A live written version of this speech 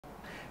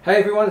Hey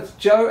everyone, it's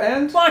Joe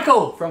and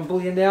Michael from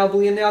Bullion Now,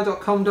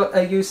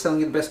 bullionnow.com.au, selling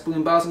you the best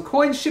bullion bars and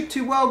coins shipped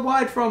to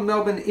worldwide from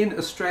Melbourne in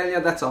Australia.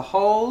 That's a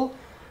whole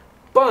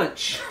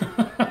bunch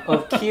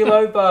of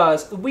kilo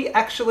bars. We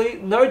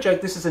actually, no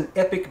joke, this is an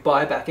epic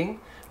buy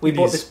backing. We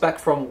bought this back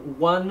from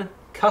one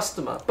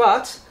customer,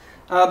 but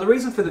the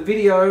reason for the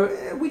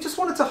video, we just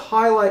wanted to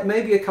highlight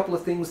maybe a couple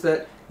of things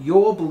that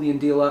your bullion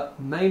dealer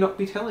may not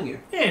be telling you.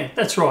 Yeah,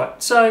 that's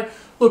right. So,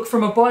 look,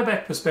 from a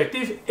buyback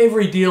perspective,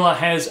 every dealer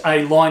has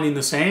a line in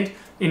the sand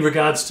in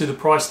regards to the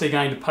price they're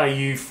going to pay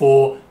you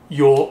for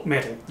your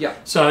metal. Yeah.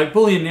 So,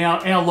 Bullion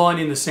Now, our line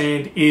in the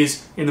sand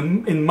is,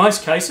 in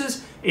most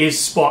cases, is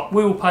spot.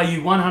 We will pay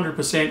you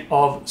 100%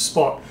 of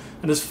spot.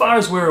 And as far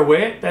as we're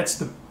aware, that's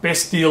the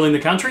best deal in the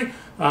country,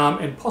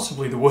 and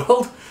possibly the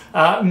world.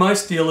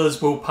 Most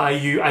dealers will pay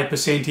you a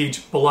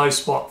percentage below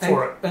spot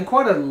for it. And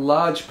quite a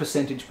large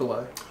percentage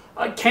below.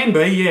 It can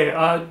be, yeah.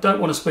 I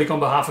don't want to speak on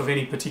behalf of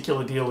any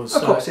particular dealers.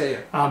 Of course,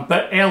 yeah.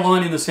 But our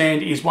line in the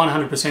sand is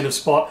 100% of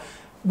spot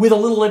with a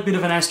little bit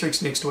of an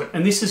asterisk next to it.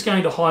 And this is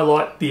going to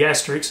highlight the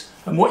asterisk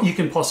and what you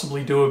can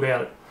possibly do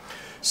about it.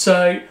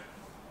 So,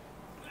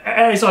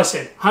 as I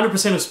said,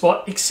 100% of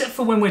spot, except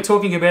for when we're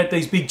talking about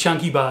these big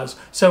chunky bars.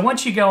 So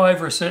once you go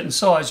over a certain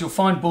size, you'll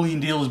find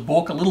bullion dealers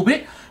balk a little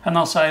bit, and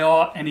they'll say,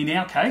 oh, and in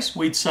our case,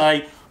 we'd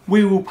say,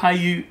 we will pay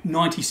you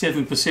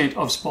 97%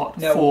 of spot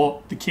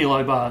for the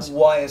kilo bars.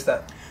 Why is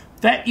that?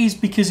 That is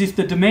because if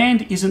the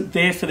demand isn't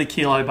there for the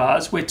kilo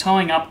bars, we're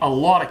tying up a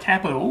lot of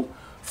capital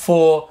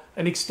for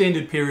an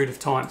extended period of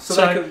time.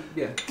 So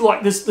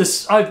like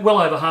this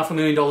well over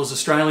 $500,000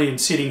 Australian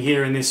sitting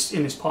here in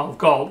this pile of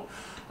gold.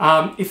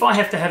 If I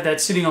have to have that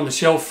sitting on the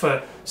shelf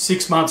for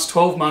 6 months,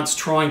 12 months,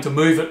 trying to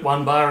move it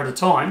one bar at a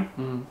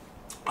time,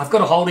 I've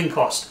got a holding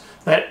cost.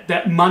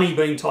 That money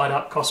being tied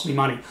up costs me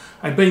money.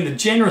 And being the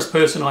generous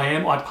person I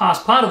am, I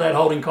pass part of that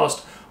holding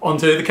cost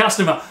onto the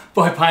customer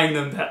by paying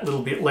them that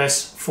little bit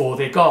less for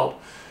their gold.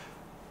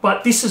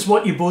 But this is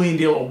what your bullion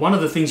dealer, or one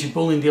of the things your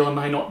bullion dealer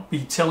may not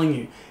be telling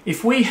you.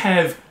 If we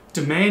have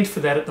demand for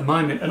that at the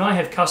moment, and I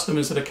have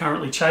customers that are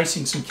currently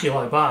chasing some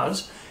kilo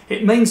bars,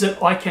 it means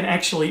that I can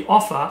actually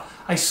offer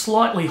a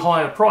slightly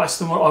higher price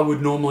than what I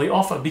would normally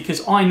offer,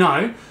 because I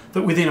know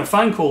that within a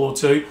phone call or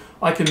two,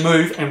 I can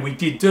move, and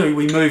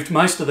we moved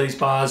most of these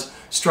bars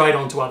straight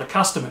on to other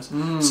customers.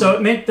 So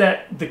it meant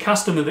that the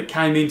customer that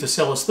came in to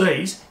sell us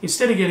these,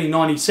 instead of getting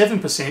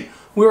 97%,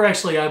 we were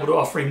actually able to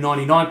offer him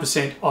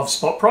 99% of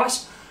spot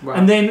price. Right.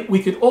 And then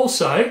we could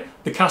also,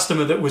 the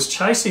customer that was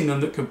chasing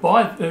them, that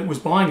was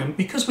buying them,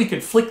 because we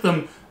could flick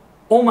them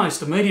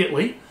almost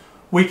immediately,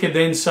 we could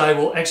then say,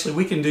 well, actually,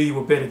 we can do you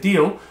a better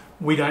deal.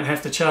 We don't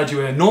have to charge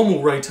you our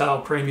normal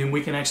retail premium.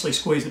 We can actually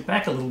squeeze it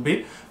back a little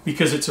bit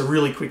because it's a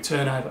really quick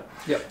turnover.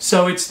 Yep.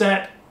 So it's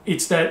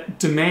that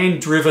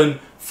demand-driven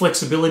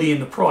flexibility in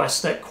the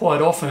price that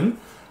quite often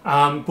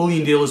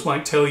bullion dealers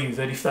won't tell you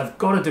that if they've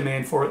got a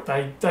demand for it,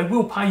 they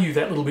will pay you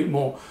that little bit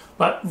more.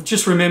 But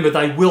just remember,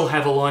 they will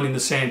have a line in the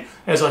sand.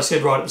 As I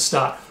said right at the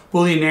start,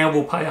 Bullion Now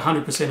will pay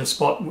 100% of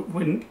spot,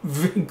 when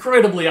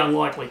incredibly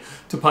unlikely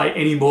to pay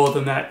any more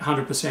than that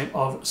 100%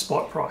 of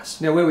spot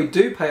price. Now, where we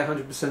do pay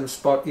 100% of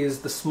spot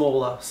is the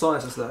smaller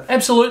sizes, though.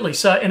 Absolutely.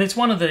 So, and it's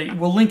one of the,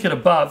 we'll link it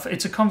above.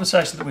 It's a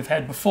conversation that we've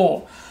had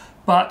before.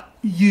 But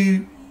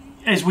you,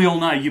 as we all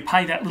know, you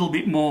pay that little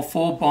bit more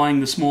for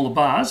buying the smaller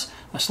bars,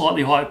 a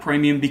slightly higher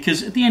premium,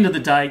 because at the end of the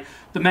day,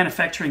 the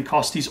manufacturing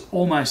cost is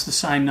almost the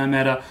same no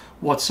matter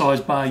what size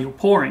bar you're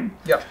pouring.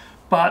 Yep.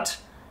 But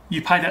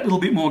you pay that little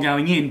bit more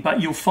going in,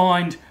 but you'll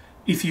find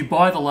if you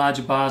buy the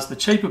larger bars, the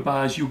cheaper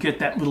bars, you'll get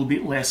that little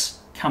bit less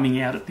coming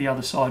out at the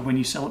other side when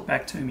you sell it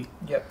back to me.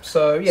 Yep.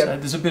 So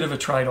there's a bit of a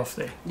trade-off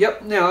there.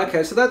 Yep. Now,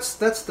 okay, so that's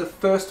the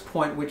first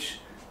point which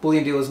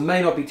bullion dealers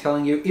may not be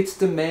telling you. It's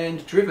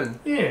demand driven.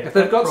 Yeah. If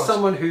they've got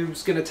someone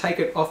who's going to take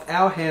it off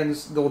our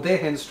hands or their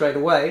hands straight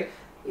away,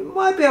 you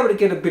might be able to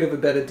get a bit of a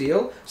better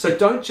deal. So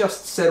don't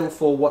just settle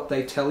for what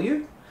they tell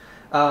you.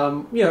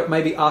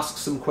 Maybe ask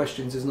some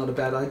questions is not a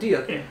bad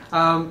idea.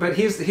 Yeah. But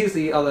here's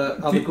the other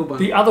good one.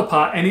 The other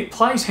part, and it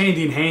plays hand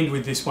in hand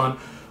with this one.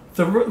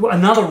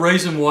 Another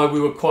reason why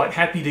we were quite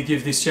happy to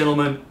give this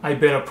gentleman a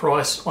better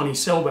price on his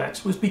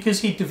sellbacks was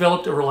because he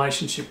developed a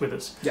relationship with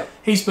us. Yep.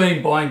 He's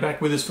been buying back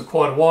with us for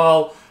quite a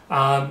while.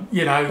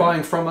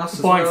 Buying from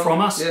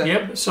us. Yeah.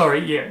 Yep.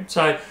 Sorry. Yeah.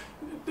 So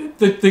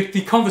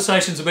the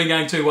conversations have been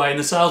going two ways, and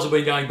the sales have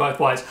been going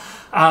both ways.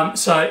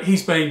 So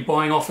he's been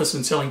buying off us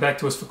and selling back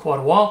to us for quite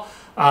a while.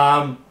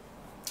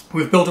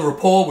 We've built a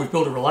rapport, we've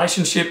built a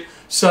relationship,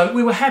 so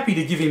we were happy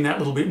to give him that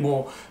little bit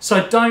more.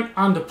 So don't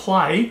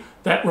underplay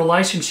that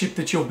relationship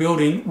that you're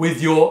building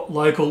with your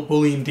local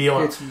bullion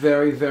dealer. It's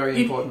very,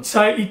 very important.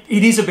 So it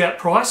is about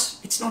price.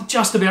 It's not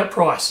just about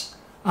price.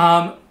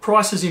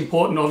 Price is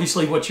important,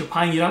 obviously, what you're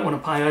paying. You don't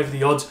want to pay over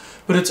the odds,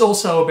 but it's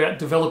also about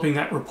developing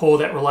that rapport,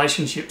 that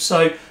relationship.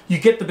 So you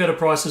get the better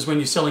prices when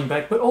you're selling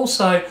back, but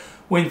also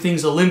when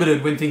things are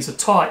limited, when things are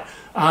tight,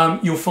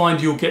 you'll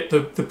find you'll get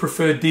the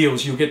preferred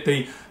deals. You'll get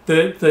the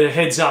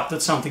heads up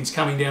that something's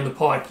coming down the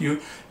pike.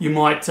 You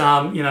might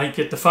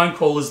get the phone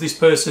call as this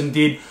person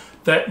did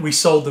that we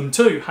sold them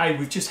to. Hey,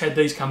 we've just had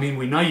these come in.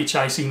 We know you're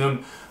chasing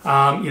them.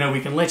 You know,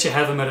 we can let you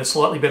have them at a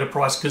slightly better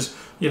price because,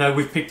 you know,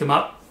 we've picked them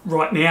up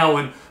right now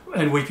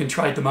and we can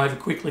trade them over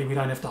quickly. We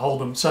don't have to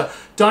hold them. So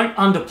don't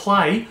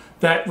underplay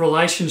that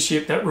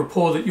relationship, that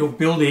rapport that you're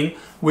building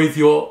with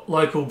your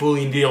local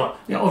bullion dealer.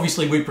 Now,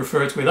 obviously, we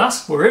prefer it's with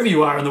us, wherever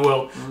you are in the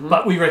world,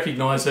 but we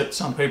recognise that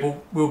some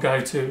people will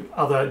go to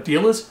other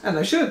dealers. And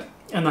they should.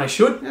 And they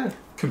should. Yeah.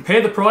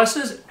 Compare the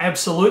prices,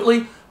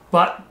 absolutely,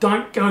 but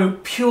don't go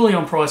purely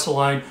on price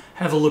alone.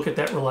 Have a look at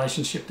that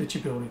relationship that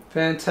you're building.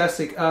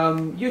 Fantastic.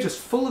 You're just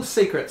full of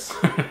secrets,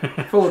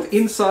 full of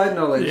inside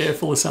knowledge. Yeah,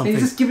 full of something. And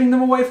you're just giving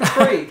them away for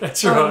free.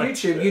 That's right. On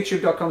YouTube,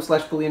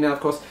 youtube.com/bullion now, of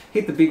course.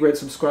 Hit the big red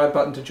subscribe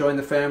button to join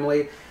the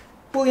family.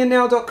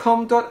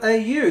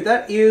 bullionnow.com.au.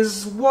 That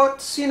is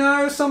what, you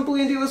know, some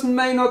bullion dealers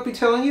may not be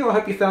telling you. I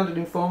hope you found it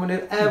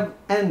informative.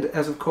 And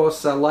as, of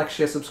course, like,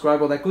 share,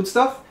 subscribe, all that good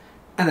stuff.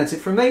 And that's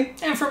it from me.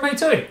 And from me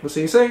too. We'll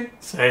see you soon.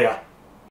 See ya.